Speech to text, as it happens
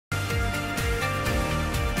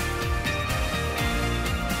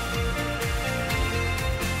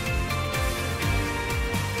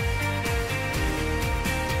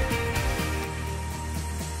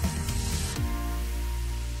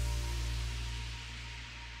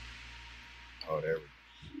whatever.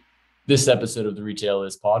 This episode of the Retail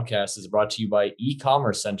Is podcast is brought to you by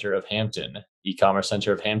E-Commerce Center of Hampton. E-Commerce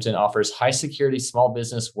Center of Hampton offers high security small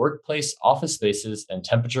business workplace office spaces and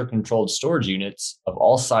temperature controlled storage units of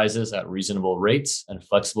all sizes at reasonable rates and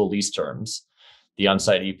flexible lease terms. The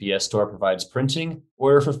on-site EPS store provides printing,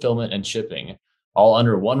 order fulfillment, and shipping, all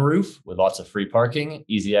under one roof with lots of free parking,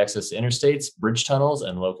 easy access to interstates, bridge tunnels,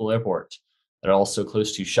 and local airport. They're also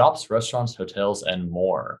close to shops, restaurants, hotels, and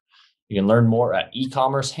more. You can learn more at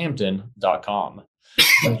ecommercehampton.com.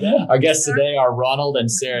 Our guests today are Ronald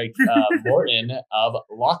and Sarah Morton of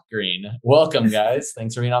LOCKGREEN. Welcome, guys.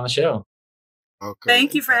 Thanks for being on the show. Okay.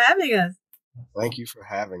 Thank you for having us. Thank you for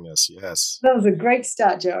having us. Yes. That was a great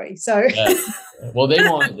start, Joey. So, well, they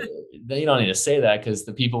don't need to say that because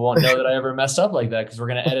the people won't know that I ever messed up like that because we're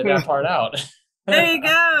going to edit that part out. There you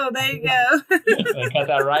go. Cut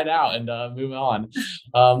that right out and move on.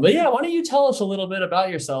 But yeah, why don't you tell us a little bit about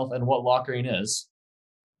yourself and what LOCKGREEN is?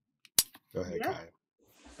 Go ahead, Kiah.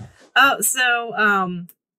 Oh,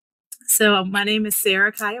 so my name is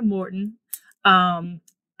Sarah Kiah Morton.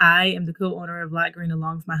 I am the co-owner of LOCKGREEN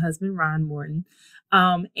along with my husband, Ron Morton.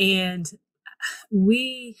 And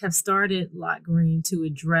we have started LOCKGREEN to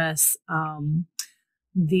address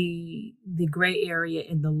the gray area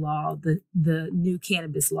in the law, the new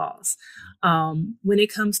cannabis laws. When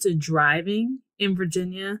it comes to driving in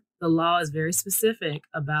Virginia, the law is very specific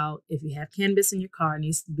about if you have cannabis in your car, it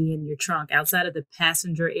needs to be in your trunk outside of the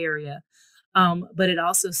passenger area. But it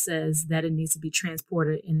also says that it needs to be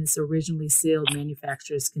transported in its originally sealed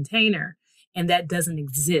manufacturer's container. And that doesn't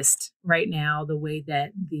exist right now the way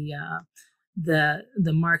that the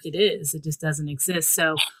market is. It just doesn't exist.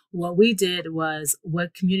 So what we did was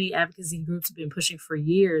what community advocacy groups have been pushing for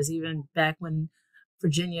years, even back when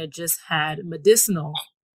Virginia just had medicinal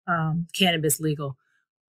cannabis legal.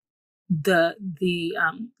 The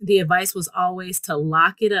advice was always to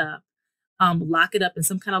lock it up in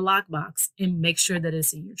some kind of lockbox and make sure that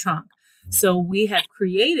it's in your trunk. So we have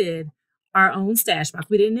created our own stash box.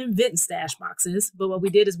 We didn't invent stash boxes, but what we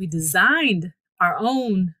did is we designed our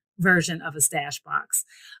own version of a stash box,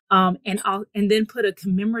 and then put a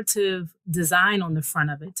commemorative design on the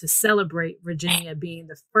front of it to celebrate Virginia being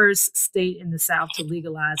the first state in the South to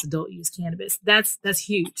legalize adult use cannabis. That's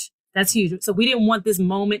huge. That's huge. So we didn't want this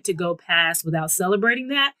moment to go past without celebrating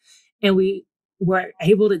that, and we were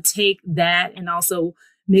able to take that and also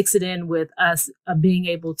mix it in with us being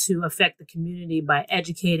able to affect the community by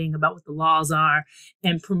educating about what the laws are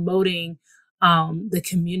and promoting the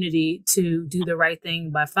community to do the right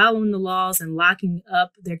thing by following the laws and locking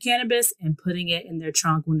up their cannabis and putting it in their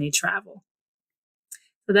trunk when they travel.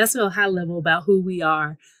 So that's a high level about who we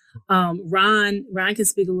are. Ron can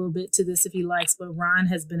speak a little bit to this if he likes, but Ron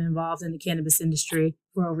has been involved in the cannabis industry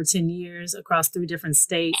for over 10 years across 3 different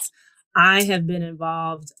states. I have been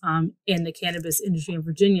involved in the cannabis industry in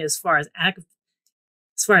Virginia as far as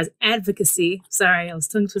advocacy. Sorry, I was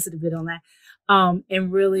tongue twisted a bit on that.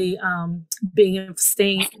 And really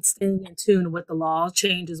staying in tune with the law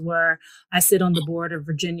changes where I sit on the board of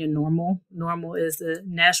Virginia NORML. NORML is the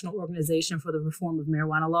National Organization for the Reform of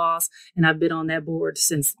Marijuana Laws, and I've been on that board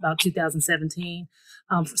since about 2017.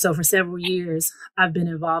 So for several years, I've been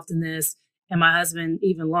involved in this, and my husband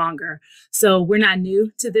even longer. So we're not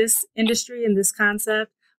new to this industry and this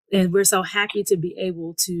concept, and we're so happy to be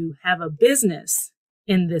able to have a business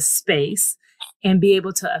in this space and be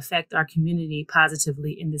able to affect our community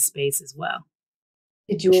positively in this space as well.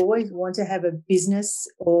 Did you always want to have a business,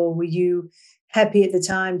 or were you happy at the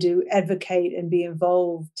time to advocate and be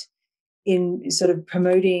involved in sort of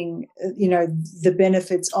promoting, the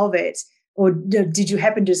benefits of it? Or did you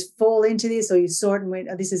happen to just fall into this, or you saw it and went,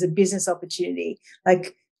 oh, this is a business opportunity?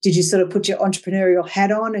 Like, did you sort of put your entrepreneurial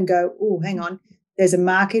hat on and go, oh, hang on, there's a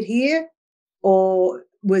market here? Or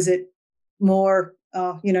was it more,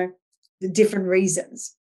 the different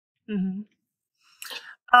reasons? Mm-hmm.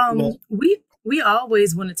 We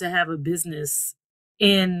always wanted to have a business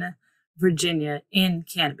in Virginia in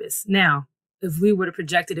cannabis. Now, if we would have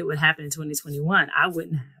projected it would happen in 2021, I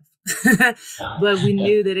wouldn't have. But we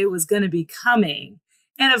knew that it was going to be coming.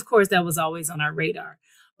 And of course, that was always on our radar.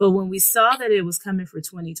 But when we saw that it was coming for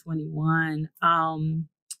 2021,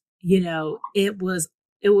 it was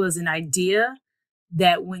an idea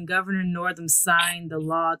that when Governor Northam signed the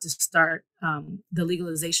law to start the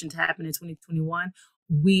legalization to happen in 2021,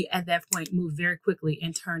 we at that point moved very quickly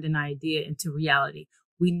and turned an idea into reality.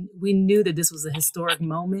 We knew that this was a historic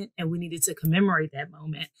moment and we needed to commemorate that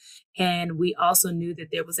moment. And we also knew that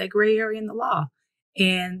there was a gray area in the law.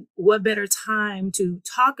 And what better time to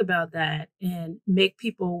talk about that and make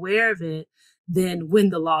people aware of it than when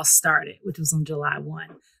the law started, which was on July 1.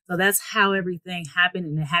 So that's how everything happened,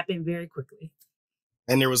 and it happened very quickly.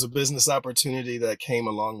 And there was a business opportunity that came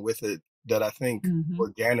along with it that I think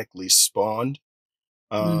organically spawned.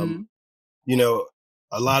 You know,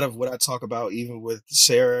 a lot of what I talk about, even with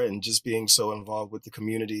Sarah and just being so involved with the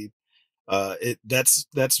community,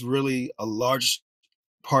 that's really a large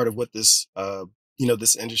part of what this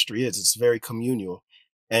this industry is. It's very communal,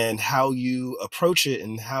 and how you approach it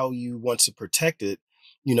and how you want to protect it,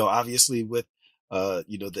 obviously with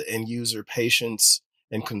the end user, patients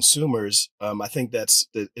and consumers. I think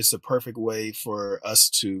it's a perfect way for us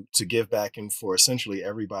to give back and for essentially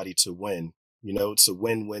everybody to win. It's a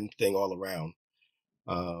win-win thing all around.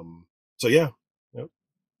 So yeah. Yep.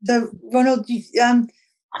 So Ronald,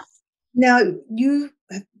 now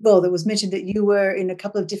it was mentioned that you were in a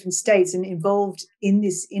couple of different states and involved in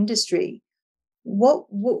this industry.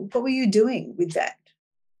 What were you doing with that?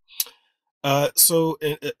 So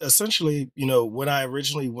essentially, when I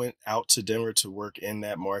originally went out to Denver to work in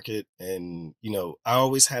that market, and, I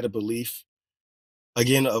always had a belief,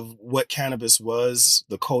 again, of what cannabis was,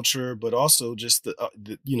 the culture, but also just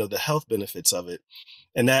the health benefits of it.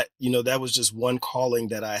 And that, that was just one calling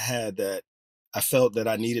that I had that I felt that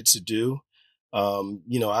I needed to do,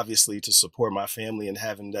 obviously to support my family and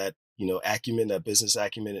having that, acumen, that business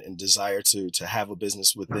acumen and desire to have a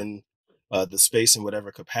business within the space in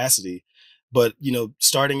whatever capacity. But,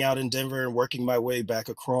 starting out in Denver and working my way back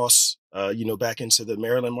across, back into the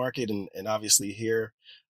Maryland market and obviously here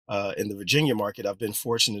in the Virginia market, I've been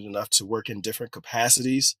fortunate enough to work in different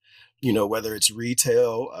capacities, whether it's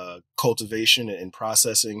retail, cultivation and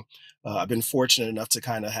processing. I've been fortunate enough to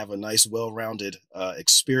kind of have a nice, well-rounded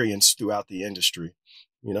experience throughout the industry,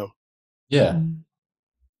 Yeah.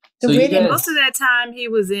 So most of that time he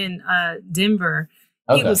was in Denver.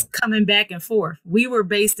 He was coming back and forth. We were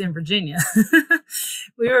based in Virginia. For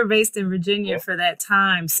that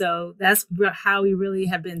time. So that's how we really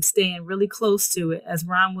have been staying really close to it as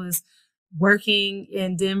Ron was working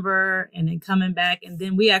in Denver and then coming back. And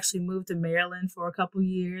then we actually moved to Maryland for a couple of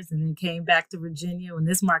years and then came back to Virginia when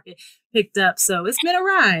this market picked up. So it's been a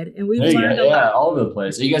ride and we've learned a lot. All over the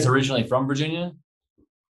place. Are you guys originally from Virginia?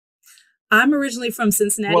 I'm originally from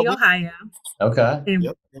Cincinnati, Ohio. Okay.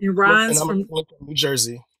 And Ron's from New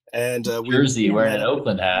Jersey. And Jersey, wearing an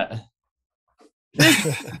Oakland hat.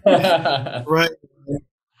 Right.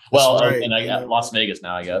 Well, right. And I got Las Vegas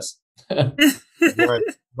now, I guess.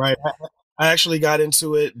 Right. I actually got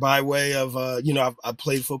into it by way of, I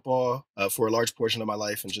played football for a large portion of my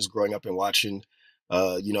life, and just growing up and watching,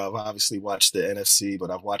 I've obviously watched the NFC, but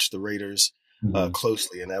I've watched the Raiders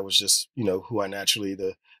closely, and that was just, who I naturally,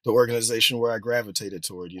 the organization where I gravitated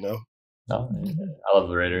toward, Oh, I love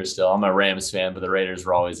the Raiders still. I'm a Rams fan, but the Raiders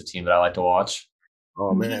were always a team that I like to watch.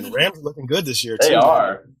 Oh man, Rams are looking good this year. They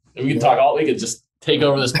are. Man. We can we could just take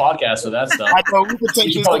over this podcast with that stuff. I know we could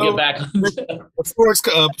take this probably get back on a sports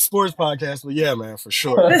podcast, but yeah, man, for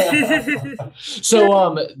sure.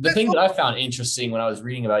 So the thing that I found interesting when I was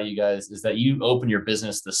reading about you guys is that you opened your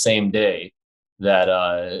business the same day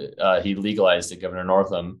that he legalized it, Governor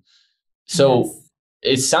Northam. So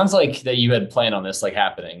it sounds like that you had planned on this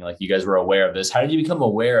happening, like you guys were aware of this. How did you become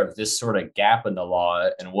aware of this sort of gap in the law,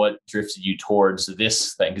 and what drifted you towards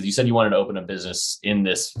this thing? Because you said you wanted to open a business in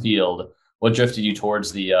this field. What drifted you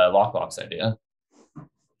towards the lockbox idea?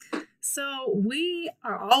 So we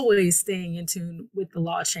are always staying in tune with the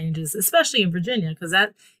law changes, especially in Virginia, because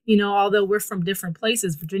that, although we're from different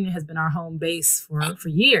places, Virginia has been our home base for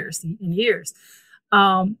years and years.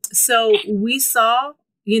 So we saw,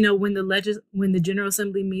 when the General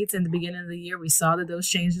Assembly meets in the beginning of the year, we saw that those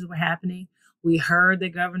changes were happening. We heard that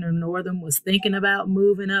Governor Northam was thinking about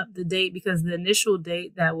moving up the date, because the initial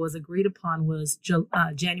date that was agreed upon was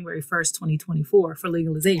January 1st, 2024 for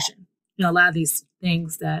legalization. A lot of these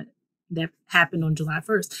things that happened on July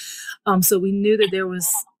 1st. So we knew that there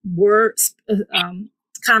were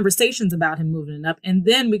conversations about him moving it up. And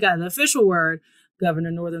then we got an official word.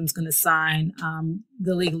 Governor Northam's going to sign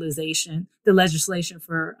the legislation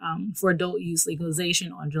for adult use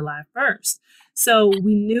legalization on July 1st. So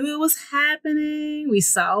we knew it was happening. We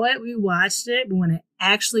saw it. We watched it. But when it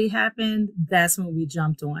actually happened, that's when we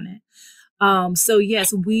jumped on it. So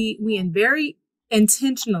yes, we very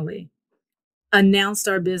intentionally announced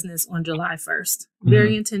our business on July 1st,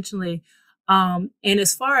 very intentionally. And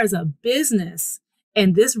as far as a business,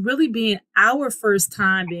 and this really being our first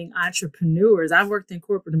time being entrepreneurs, I've worked in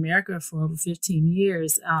corporate America for over 15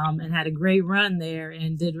 years and had a great run there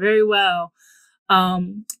and did very well.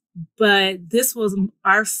 But this was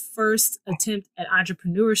our first attempt at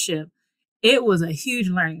entrepreneurship. It was a huge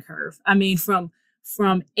learning curve. I mean, from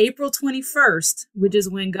from April 21st, which is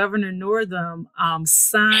when Governor Northam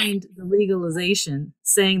signed the legalization,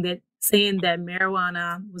 saying that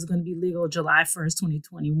marijuana was going to be legal July 1st,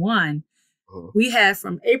 2021. We had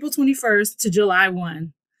from April 21st to July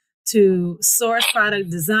 1 to source product,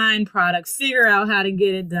 design product, figure out how to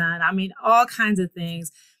get it done. I mean, all kinds of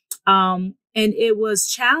things. And it was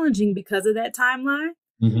challenging because of that timeline,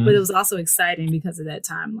 but it was also exciting because of that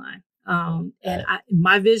timeline. And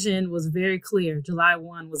my vision was very clear. July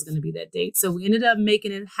 1 was going to be that date. So we ended up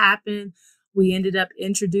making it happen. We ended up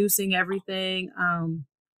introducing everything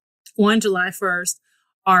on July 1st.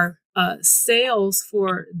 Our sales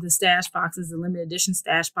for the stash boxes, the limited edition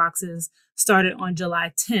stash boxes, started on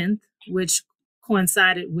July 10th, which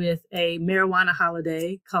coincided with a marijuana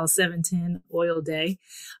holiday called 710 Oil Day.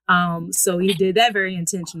 So we did that very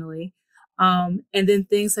intentionally. And then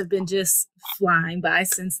things have been just flying by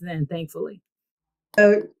since then, thankfully.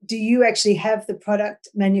 So do you actually have the product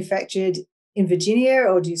manufactured in Virginia,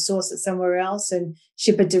 or do you source it somewhere else and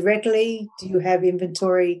ship it directly? Do you have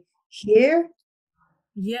inventory here?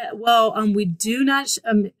 Yeah, well, we do not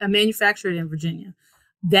manufacture it in Virginia.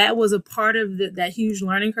 That was a part of that huge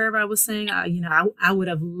learning curve I was saying. I would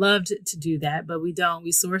have loved to do that, but we don't.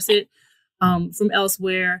 We source it from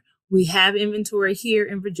elsewhere. We have inventory here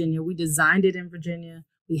in Virginia. We designed it in Virginia.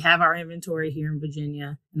 We have our inventory here in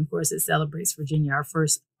Virginia, and of course, it celebrates Virginia.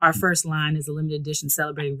 Our first line is a limited edition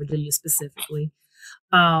celebrating Virginia specifically.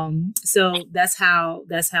 So that's how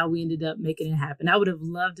we ended up making it happen. I would have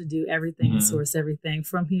loved to do everything and source everything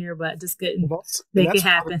from here, but just couldn't make it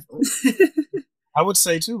happen. I would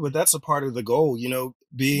say too, but that's a part of the goal,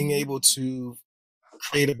 being able to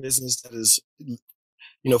create a business that is,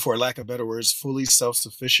 for lack of better words, fully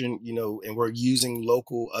self-sufficient, and we're using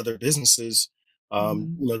local other businesses,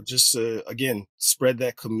 just to, again, spread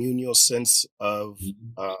that communal sense of,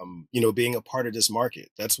 being a part of this market.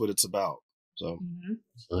 That's what it's about. So,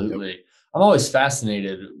 absolutely. Yep. I'm always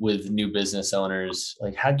fascinated with new business owners.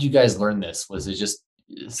 Like, how did you guys learn this? Was it just,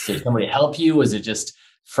 did somebody help you? Was it just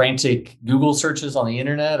frantic Google searches on the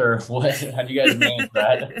internet, or what? How do you guys manage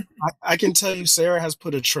that? I can tell you, Sarah has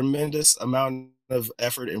put a tremendous amount of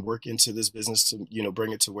effort and work into this business to,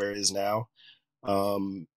 bring it to where it is now.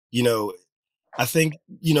 I think,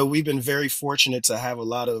 we've been very fortunate to have a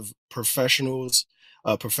lot of professionals,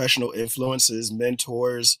 professional influences,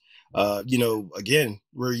 mentors. Again,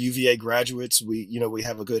 we're UVA graduates. We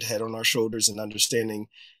have a good head on our shoulders and understanding,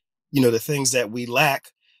 the things that we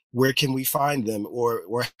lack. Where can we find them,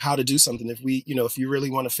 or how to do something? If if you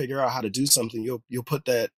really want to figure out how to do something, you'll put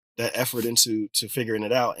that effort into figuring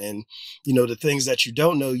it out. And, the things that you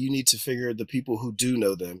don't know, you need to figure the people who do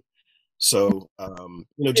know them. So,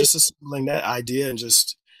 just assembling that idea and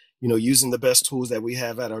just, using the best tools that we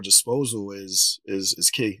have at our disposal is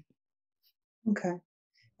key. Okay.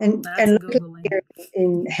 And here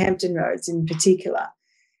in Hampton Roads in particular,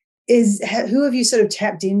 who have you sort of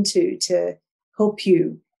tapped into to help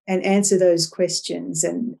you and answer those questions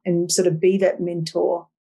and sort of be that mentor?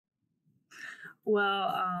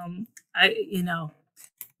 Well,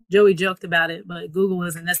 Joey joked about it, but Google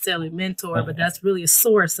isn't necessarily a mentor, but that's really a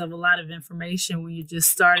source of a lot of information when you're just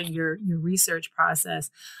starting your research process.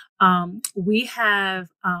 We have,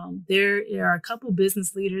 there are a couple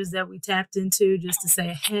business leaders that we tapped into just to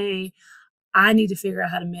say, hey, I need to figure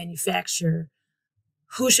out how to manufacture.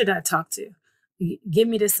 Who should I talk to? Give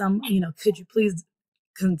me to some, could you please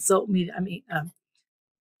consult me?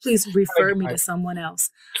 Please refer me to someone else.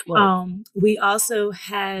 Right. We also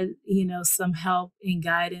had, some help and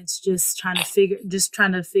guidance, just trying to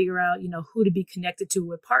figure out, who to be connected to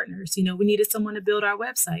with partners. We needed someone to build our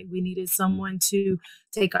website. We needed someone to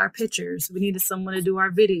take our pictures. We needed someone to do our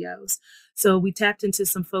videos. So we tapped into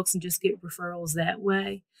some folks and just get referrals that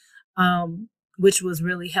way, which was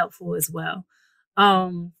really helpful as well.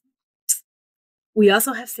 We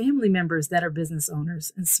also have family members that are business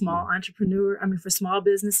owners and for small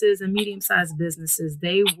businesses and medium-sized businesses.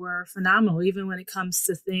 They were phenomenal, even when it comes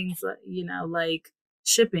to things, like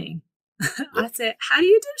shipping. Yep. I said, how do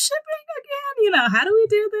you do shipping again? How do we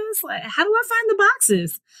do this? Like, how do I find the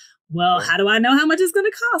boxes? Well, right. How do I know how much it's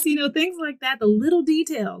going to cost? Things like that, the little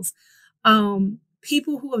details.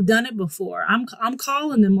 People who have done it before, I'm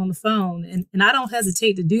calling them on the phone, and I don't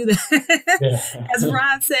hesitate to do that. Yeah. As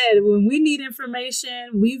Ron said, when we need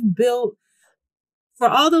information, we've built, for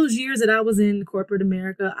all those years that I was in corporate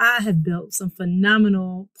America, I have built some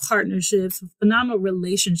phenomenal partnerships, phenomenal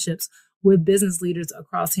relationships with business leaders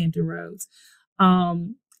across Hampton Roads.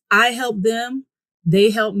 I help them,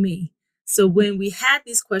 they help me. So when we had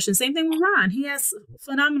these questions, same thing with Ron, he has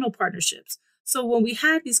phenomenal partnerships. So when we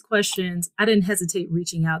had these questions, I didn't hesitate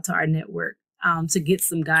reaching out to our network. to get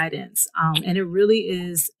some guidance. And it really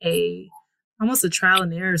is almost a trial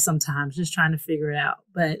and error sometimes, just trying to figure it out.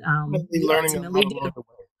 But we Learning a ultimately lot do. along the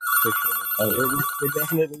way, for sure. We're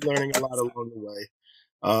definitely learning a lot along the way.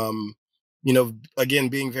 Again,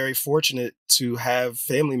 being very fortunate to have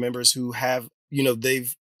family members who have,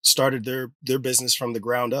 they've started their business from the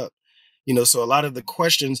ground up. So a lot of the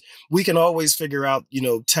questions we can always figure out,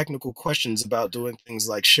 technical questions about doing things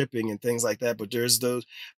like shipping and things like that. But there's the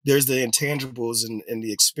intangibles and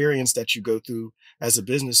the experience that you go through as a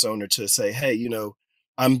business owner to say, hey,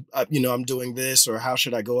 I'm doing this, or how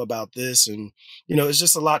should I go about this? And, it's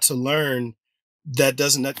just a lot to learn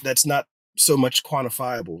that's not so much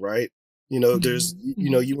quantifiable, right? There's,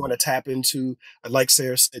 you want to tap into, like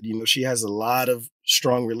Sarah said, she has a lot of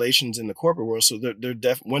strong relations in the corporate world. So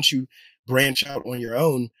once you branch out on your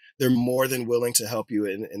own, they're more than willing to help you.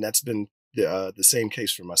 And that's been the same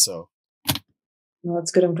case for myself. Well,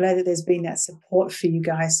 that's good. I'm glad that there's been that support for you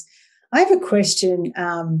guys. I have a question,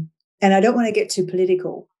 and I don't want to get too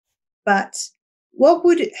political, but what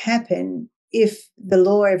would happen if the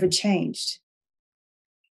law ever changed?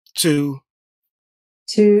 Will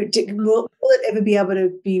it ever be able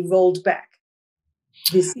to be rolled back?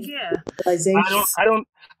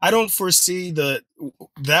 I don't foresee that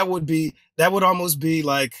would almost be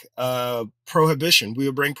like prohibition. We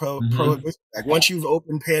would bring prohibition back. Once you've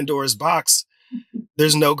opened Pandora's box,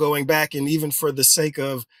 there's no going back. And even for the sake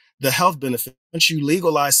of the health benefit, once you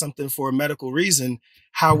legalize something for a medical reason,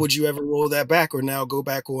 how would you ever roll that back or now go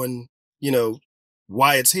back on,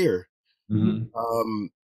 why it's here? Mm-hmm.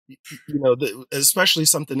 Especially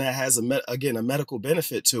something that has a medical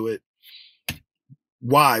benefit to it.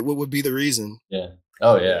 Why? What would be the reason? Yeah.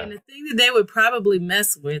 Oh, yeah. And the thing that they would probably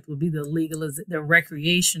mess with would be the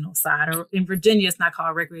recreational side. Or in Virginia, it's not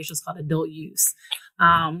called recreational; it's called adult use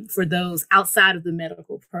for those outside of the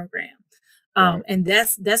medical program. Right. And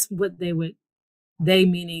that's what they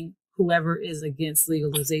meaning whoever is against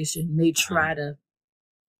legalization may try to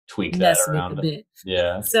tweak that around a bit.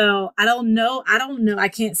 Yeah. So I don't know. I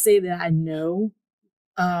can't say that I know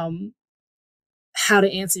how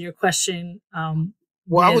to answer your question.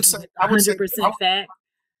 Well, I would say 100% fact.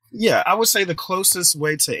 Yeah, I would say the closest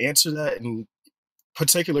way to answer that, and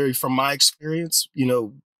particularly from my experience,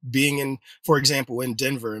 being in, for example, in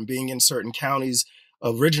Denver and being in certain counties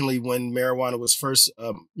originally when marijuana was first,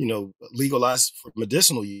 legalized for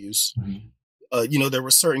medicinal use, there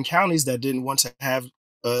were certain counties that didn't want to have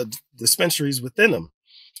dispensaries within them.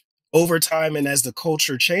 Over time, and as the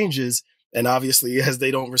culture changes, and obviously as they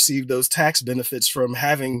don't receive those tax benefits from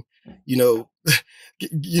having,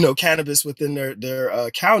 cannabis within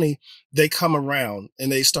their county, they come around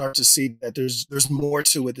and they start to see that there's more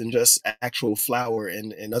to it than just actual flower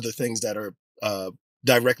and other things that are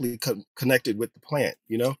directly connected with the plant,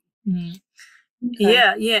 Mm-hmm.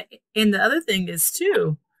 Okay. Yeah. And the other thing is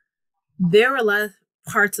too, there were a lot of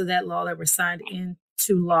parts of that law that were signed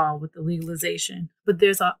into law with the legalization, but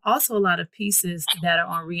there's also a lot of pieces that are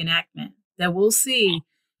on reenactment that we'll see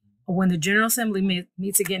when the General Assembly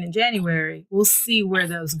meets again in January. We'll see where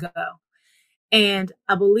those go. And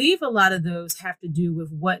I believe a lot of those have to do with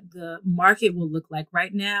what the market will look like.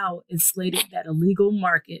 Right now, it's slated that a legal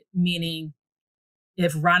market, meaning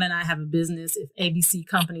if Ron and I have a business, if ABC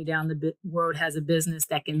company down the road has a business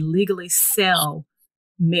that can legally sell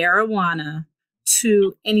marijuana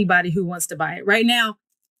to anybody who wants to buy it. Right now,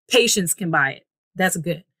 patients can buy it. That's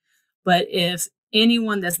good. But if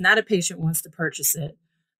anyone that's not a patient wants to purchase it,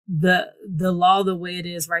 the law the way it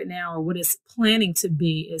is right now, or what it's planning to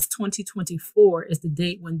be, is 2024 is the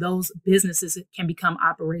date when those businesses can become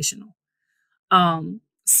operational.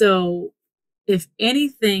 So if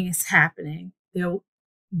anything is happening there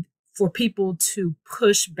for people to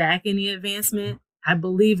push back any advancement, I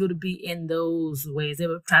believe it would be in those ways. They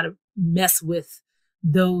would try to mess with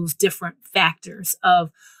those different factors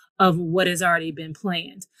of what has already been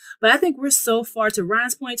planned. But I think we're so far, to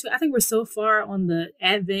Ryan's point too, I think we're so far on the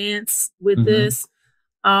advance with this.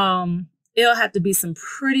 It'll have to be some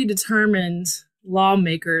pretty determined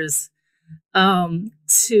lawmakers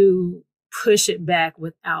to push it back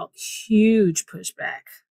without huge pushback.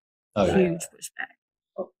 Huge pushback.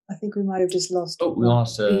 Oh, I think we might have just lost. Oh, we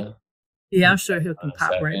lost. Yeah, I'm sure he can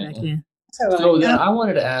pop right back in. So then I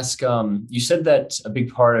wanted to ask, you said that a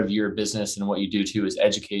big part of your business and what you do too is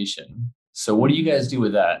education. So what do you guys do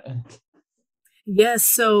with that? Yes.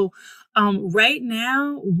 So right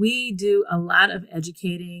now we do a lot of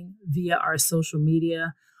educating via our social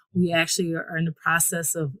media. We actually are in the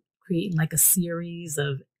process of creating like a series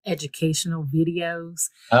of educational videos.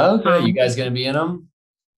 Okay. You guys going to be in them?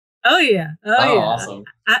 Oh yeah. Oh Oh, yeah. awesome.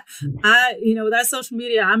 With that social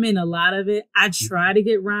media, I'm in a lot of it. I try to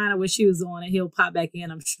get Ryan. I wish he was on it. He'll pop back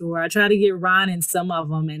in, I'm sure. I try to get Ryan in some of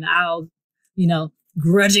them, and I'll,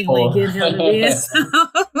 grudgingly Oh. get him to be in some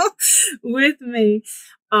with me.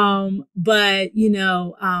 But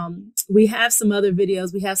we have some other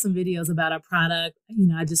videos. We have some videos about our product.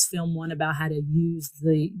 I just filmed one about how to use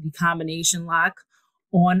the combination lock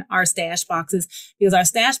on our stash boxes, because our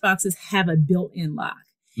stash boxes have a built-in lock.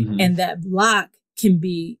 Mhm. And that lock can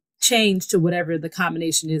be changed to whatever the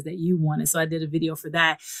combination is that you wanted. So I did a video for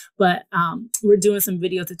that. But we're doing some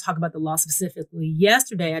videos to talk about the law specifically.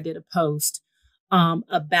 Yesterday, I did a post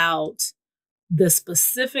about the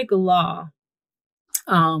specific law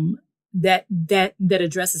that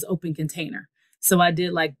addresses open container. So I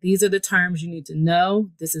did these are the terms you need to know.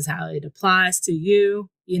 This is how it applies to you.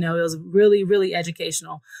 It was really, really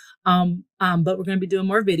educational. But we're going to be doing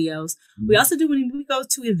more videos. We also do, when we go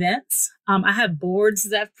to events, I have boards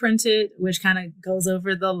that I've printed, which kind of goes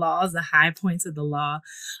over the laws, the high points of the law.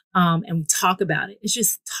 And we talk about it. It's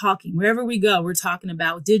just talking. Wherever we go, we're talking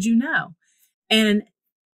about, did you know? And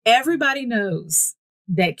everybody knows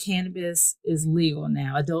that cannabis is legal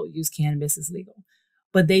now. Adult use cannabis is legal,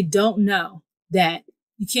 but they don't know that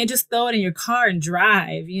you can't just throw it in your car and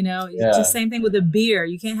drive. It's just same thing with a beer.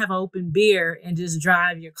 You can't have an open beer and just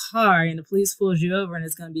drive your car and the police pulls you over and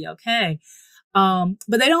it's going to be okay. But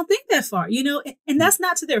they don't think that far, and that's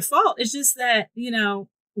not to their fault. It's just that,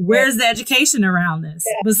 where's the education around this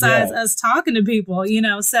besides us talking to people,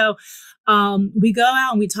 So we go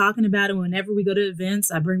out and we talking about it. Whenever we go to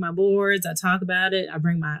events, I bring my boards, I talk about it. I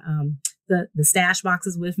bring my the stash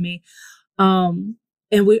boxes with me.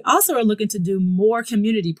 And we also are looking to do more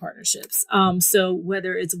community partnerships. So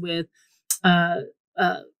whether it's with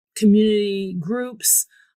community groups,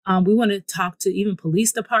 we want to talk to even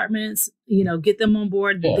police departments, get them on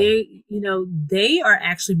board. Yeah. They are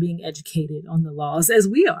actually being educated on the laws as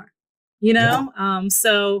we are,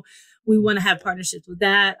 so we want to have partnerships with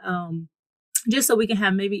that. Just so we can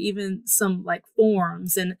have maybe even some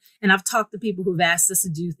forums. And I've talked to people who've asked us to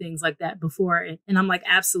do things like that before. And I'm like,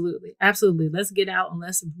 absolutely. Let's get out and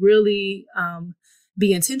let's really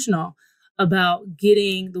be intentional about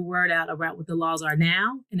getting the word out about what the laws are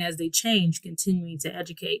now. And as they change, continuing to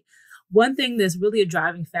educate. One thing that's really a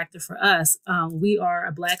driving factor for us, we are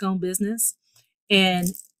a Black-owned business. And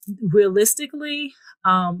realistically,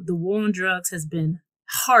 the war on drugs has been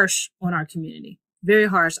harsh on our community. Very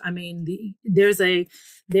harsh. I mean, there's a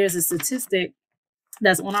statistic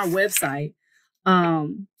that's on our website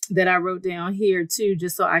that I wrote down here too,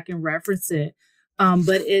 just so I can reference it.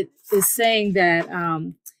 But it is saying that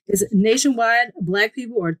is nationwide, Black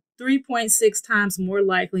people are 3.6 times more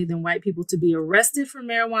likely than white people to be arrested for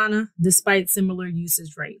marijuana, despite similar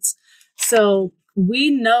usage rates. So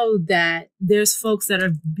we know that there's folks that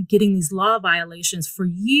are getting these law violations for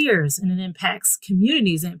years, and it impacts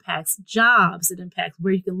communities, it impacts jobs, it impacts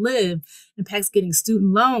where you can live, it impacts getting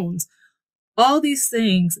student loans, all these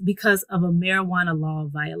things because of a marijuana law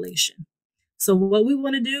violation. So what we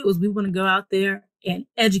want to do is we want to go out there and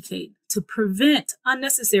educate to prevent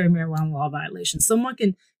unnecessary marijuana law violations. Someone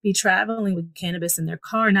can be traveling with cannabis in their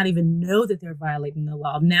car and not even know that they're violating the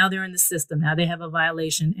law. Now they're in the system. Now they have a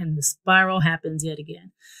violation and the spiral happens yet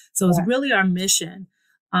again. So it's really our mission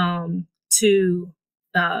to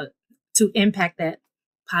impact that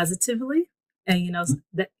positively. And,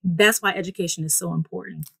 that's why education is so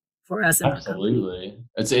important for us. Absolutely.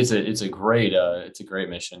 It's a great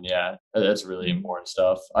mission. Yeah, that's really important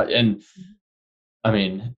stuff. And I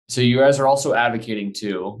mean, so you guys are also advocating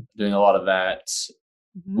too, doing a lot of that.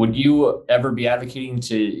 Mm-hmm. Would you ever be advocating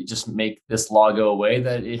to just make this law go away,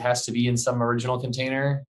 that it has to be in some original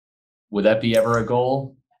container? Would that be ever a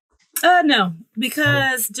goal? No,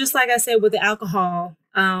 because just like I said with the alcohol,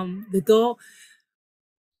 the goal,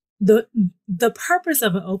 the purpose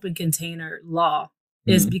of an open container law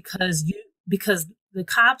is because the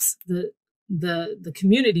cops, the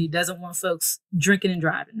community doesn't want folks drinking and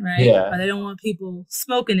driving, right? Yeah. Or they don't want people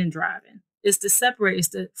smoking and driving. It's to separate,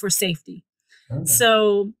 for safety. Okay.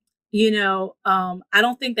 So, I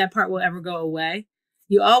don't think that part will ever go away.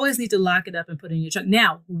 You always need to lock it up and put it in your trunk.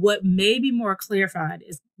 Now, what may be more clarified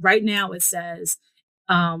is right now it says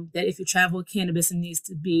that if you travel with cannabis, it needs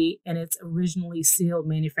to be in its originally sealed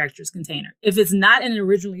manufacturer's container. If it's not in an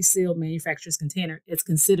originally sealed manufacturer's container, it's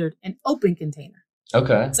considered an open container.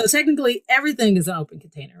 Okay. So technically everything is an open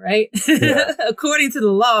container, right? Yeah. According to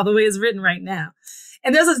the law, the way it's written right now.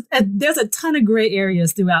 And there's a ton of gray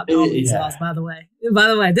areas throughout all these laws, by the way. By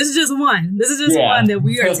the way, this is just one. This is just one that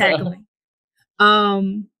we are tackling.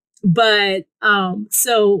 But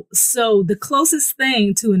so the closest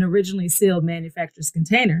thing to an originally sealed manufacturer's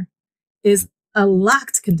container is a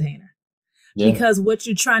locked container. Yeah. Because what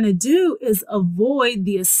you're trying to do is avoid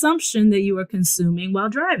the assumption that you are consuming while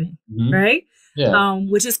driving, right? Yeah.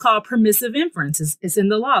 Which is called permissive inference. It's in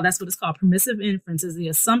the law. That's what it's called. Permissive inference is the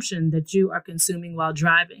assumption that you are consuming while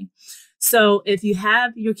driving. So if you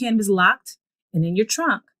have your cannabis locked and in your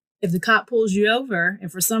trunk, if the cop pulls you over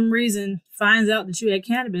and for some reason finds out that you had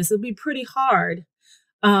cannabis, it'll be pretty hard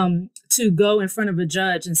to go in front of a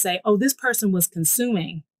judge and say, oh, this person was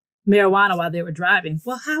consuming marijuana while they were driving.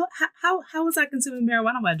 Well, how was I consuming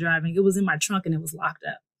marijuana while driving? It was in my trunk and it was locked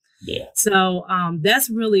up. Yeah. So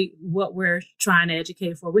that's really what we're trying to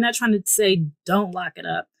educate for. We're not trying to say don't lock it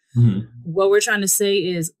up. Mm-hmm. What we're trying to say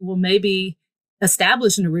is, well, maybe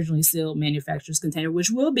establish an originally sealed manufacturer's container,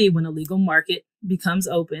 which will be when a legal market becomes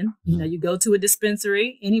open. You know, you go to a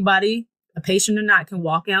dispensary, anybody, a patient or not, can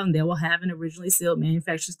walk out and they will have an originally sealed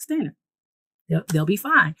manufacturer's container. They'll be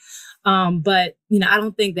fine. But, you know, I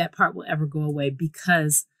don't think that part will ever go away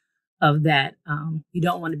because of that. You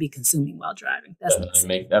don't want to be consuming while driving.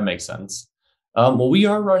 That makes sense. Well, we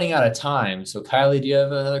are running out of time. So, Kylie, do you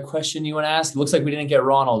have another question you want to ask? It looks like we didn't get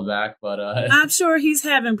Ronald back, but I'm sure he's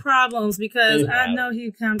having problems because I know he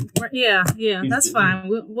comes. Yeah, that's fine.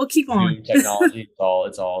 We'll keep on. Technology,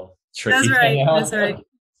 it's all tricky. That's right.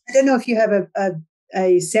 I don't know if you have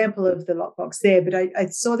a sample of the lockbox there, but I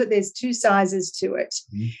saw that there's 2 sizes to it.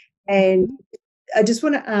 Mm-hmm. And I just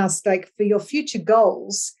want to ask, like, for your future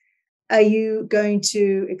goals, are you going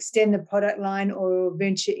to extend the product line or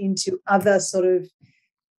venture into other sort of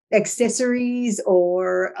accessories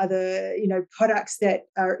or other, you know, products that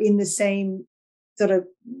are in the same sort of,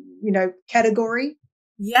 you know, category?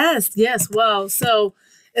 Yes. Well, so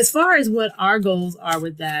as far as what our goals are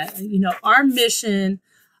with that, you know, our mission,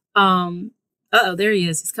 there he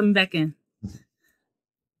is. He's coming back in.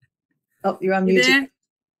 Oh, you're on mute.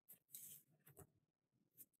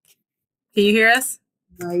 Can you hear us?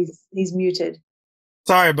 No, he's muted.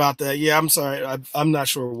 Sorry about that. Yeah, I'm sorry. I'm not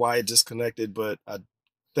sure why it disconnected, but I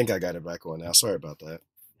think I got it back on now. Sorry about that.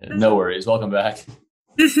 No worries. Welcome back.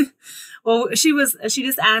 Well, she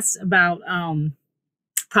just asked about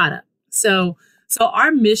product. So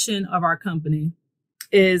our mission of our company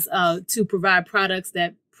is to provide products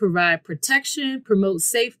that provide protection, promote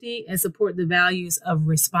safety, and support the values of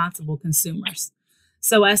responsible consumers.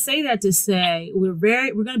 So I say that to say we're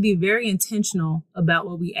going to be very intentional about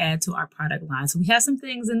what we add to our product line. So we have some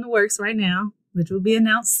things in the works right now, which will be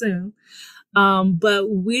announced soon. But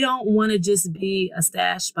we don't want to just be a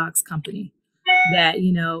stash box company that,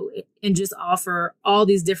 you know, and just offer all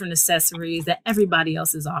these different accessories that everybody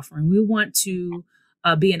else is offering. We want to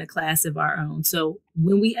be in a class of our own. So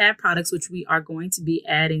when we add products, which we are going to be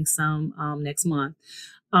adding some next month,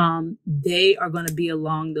 they are going to be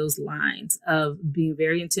along those lines of being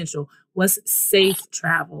very intentional. What's safe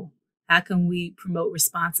travel? How can we promote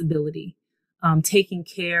responsibility? Taking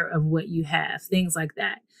care of what you have, things like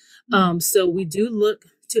that. So we do look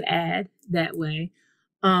to add that way.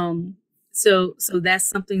 So that's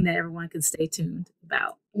something that everyone can stay tuned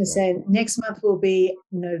about. I'm saying next month will be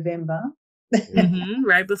November.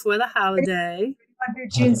 Right before the holiday. Who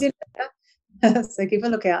tunes in? So keep a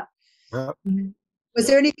lookout. Was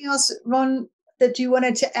there anything else, Ron, that you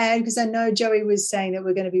wanted to add? Because I know Joey was saying that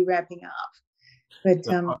we're going to be wrapping up. But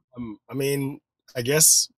I mean, I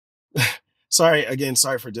guess. Sorry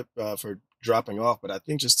for dropping off, but I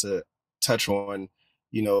think just to touch on,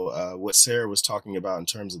 you know, what Sarah was talking about in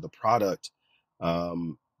terms of the product.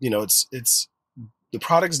 You know, it's the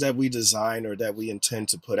products that we design or that we intend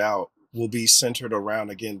to put out will be centered around,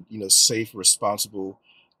 again, you know, safe, responsible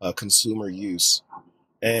consumer use,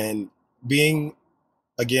 and being,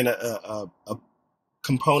 again, a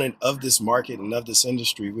component of this market and of this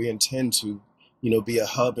industry. We intend to, you know, be a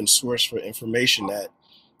hub and source for information that,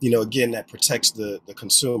 you know, again, that protects the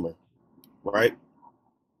consumer, right?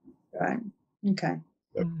 Right. Okay.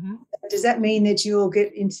 Yep. Does that mean that you'll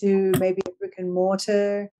get into maybe a brick and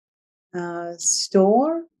mortar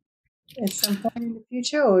store at some point in the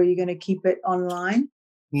future, or are you going to keep it online?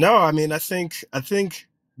 No, I mean, I think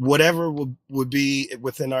whatever would be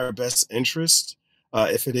within our best interest.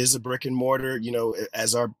 If it is a brick and mortar, you know,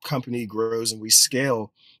 as our company grows and we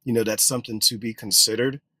scale, you know, that's something to be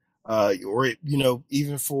considered. Or, you know,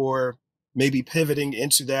 even for maybe pivoting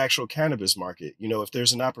into the actual cannabis market, you know, if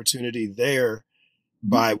there's an opportunity there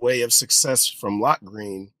by way of success from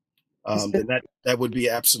LOCKGREEN, then that would be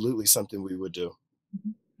absolutely something we would do.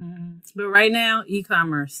 But right now,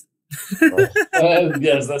 e-commerce.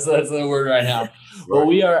 Yes, that's the word right now. Well,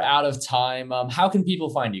 we are out of time. How can people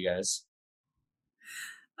find you guys?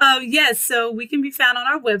 Yes, so we can be found on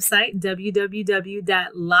our website, www.green.com.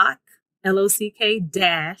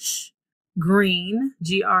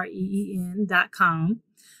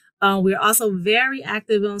 We're also very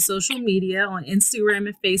active on social media on Instagram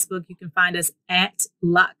and Facebook. You can find us at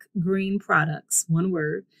LOCKGREEN Products, one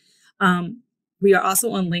word. We are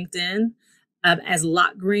also on LinkedIn as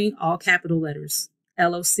LOCKGREEN, all capital letters,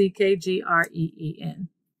 LOCKGREEN.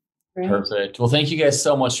 Perfect. Well, thank you guys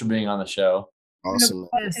so much for being on the show. Awesome.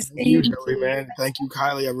 Yes. Thank you, Joey, man. Thank you,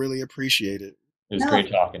 Kylie. I really appreciate it. It was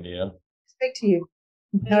great talking to you. Respect to you.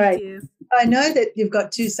 Thank All right. you. I know that you've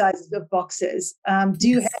got two sizes of boxes. Do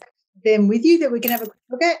you have them with you that we can have a quick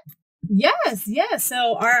look at? Yes.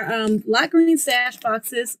 So our LOCKGREEN stash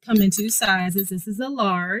boxes come in two sizes. This is a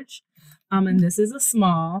large, and this is a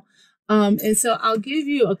small. And so I'll give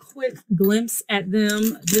you a quick glimpse at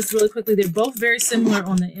them just really quickly. They're both very similar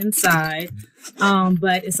on the inside,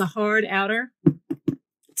 but it's a hard outer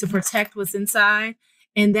to protect what's inside.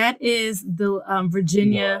 And that is the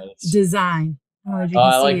Virginia design. I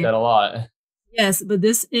like that a lot. Yes, but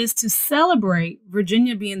this is to celebrate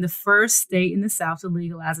Virginia being the first state in the South to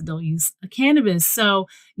legalize adult use of cannabis. So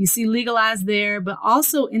you see legalized there, but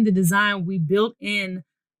also in the design, we built in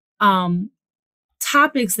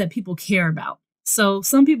topics that people care about. So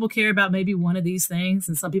some people care about maybe one of these things,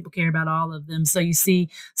 and some people care about all of them. So you see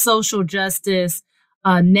social justice,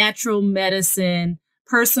 natural medicine,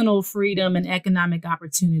 personal freedom, and economic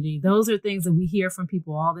opportunity. Those are things that we hear from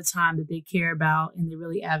people all the time that they care about, and they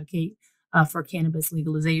really advocate for cannabis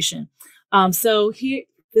legalization. So here,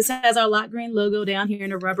 this has our LOCKGREEN logo down here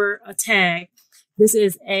in a rubber tag. This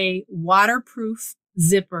is a waterproof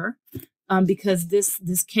zipper because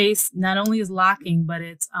this case not only is locking, but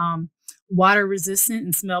it's water resistant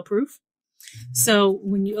and smell proof. So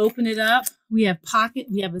when you open it up, we have a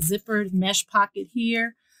zippered mesh pocket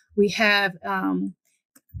here. We have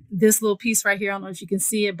this little piece right here. I don't know if you can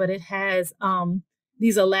see it, but it has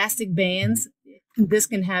these elastic bands. This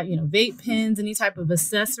can have, vape pens, any type of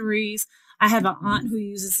accessories. I have an aunt who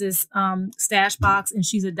uses this stash box, and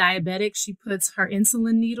she's a diabetic. She puts her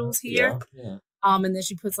insulin needles here. Yeah. And then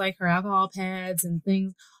she puts like her alcohol pads and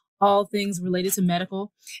things, all things related to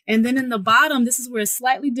medical. And then in the bottom, this is where it's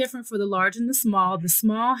slightly different for the large and the small. The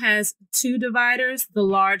small has 2 dividers. The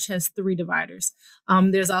large has 3 dividers.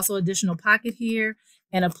 There's also additional pocket here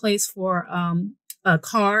and a place for a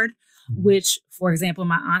card, which, for example, in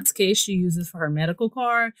my aunt's case, she uses for her medical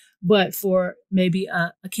card, but for maybe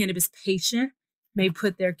a cannabis patient may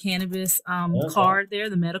put their cannabis card there,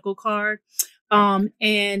 the medical card.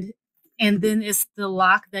 And then it's the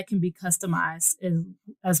lock that can be customized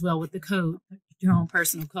as well with the code, your own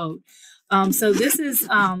personal code. So this is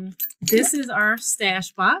our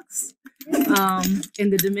stash box, and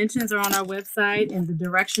the dimensions are on our website, and the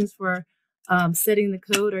directions for setting the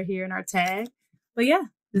code are here in our tag. But yeah,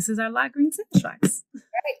 this is our LOCKGREEN stash box.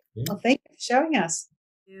 Great. Well, thank you for showing us.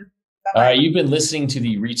 Yeah. All right, you've been listening to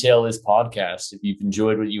the Retail Is podcast. If you've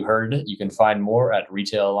enjoyed what you heard, you can find more at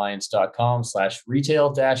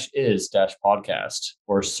retailalliance.com/retail-is-podcast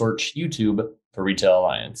or search YouTube for Retail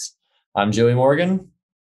Alliance. I'm Joey Morgan.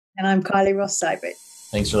 And I'm Kylie Ross-Seibert.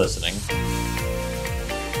 Thanks for listening.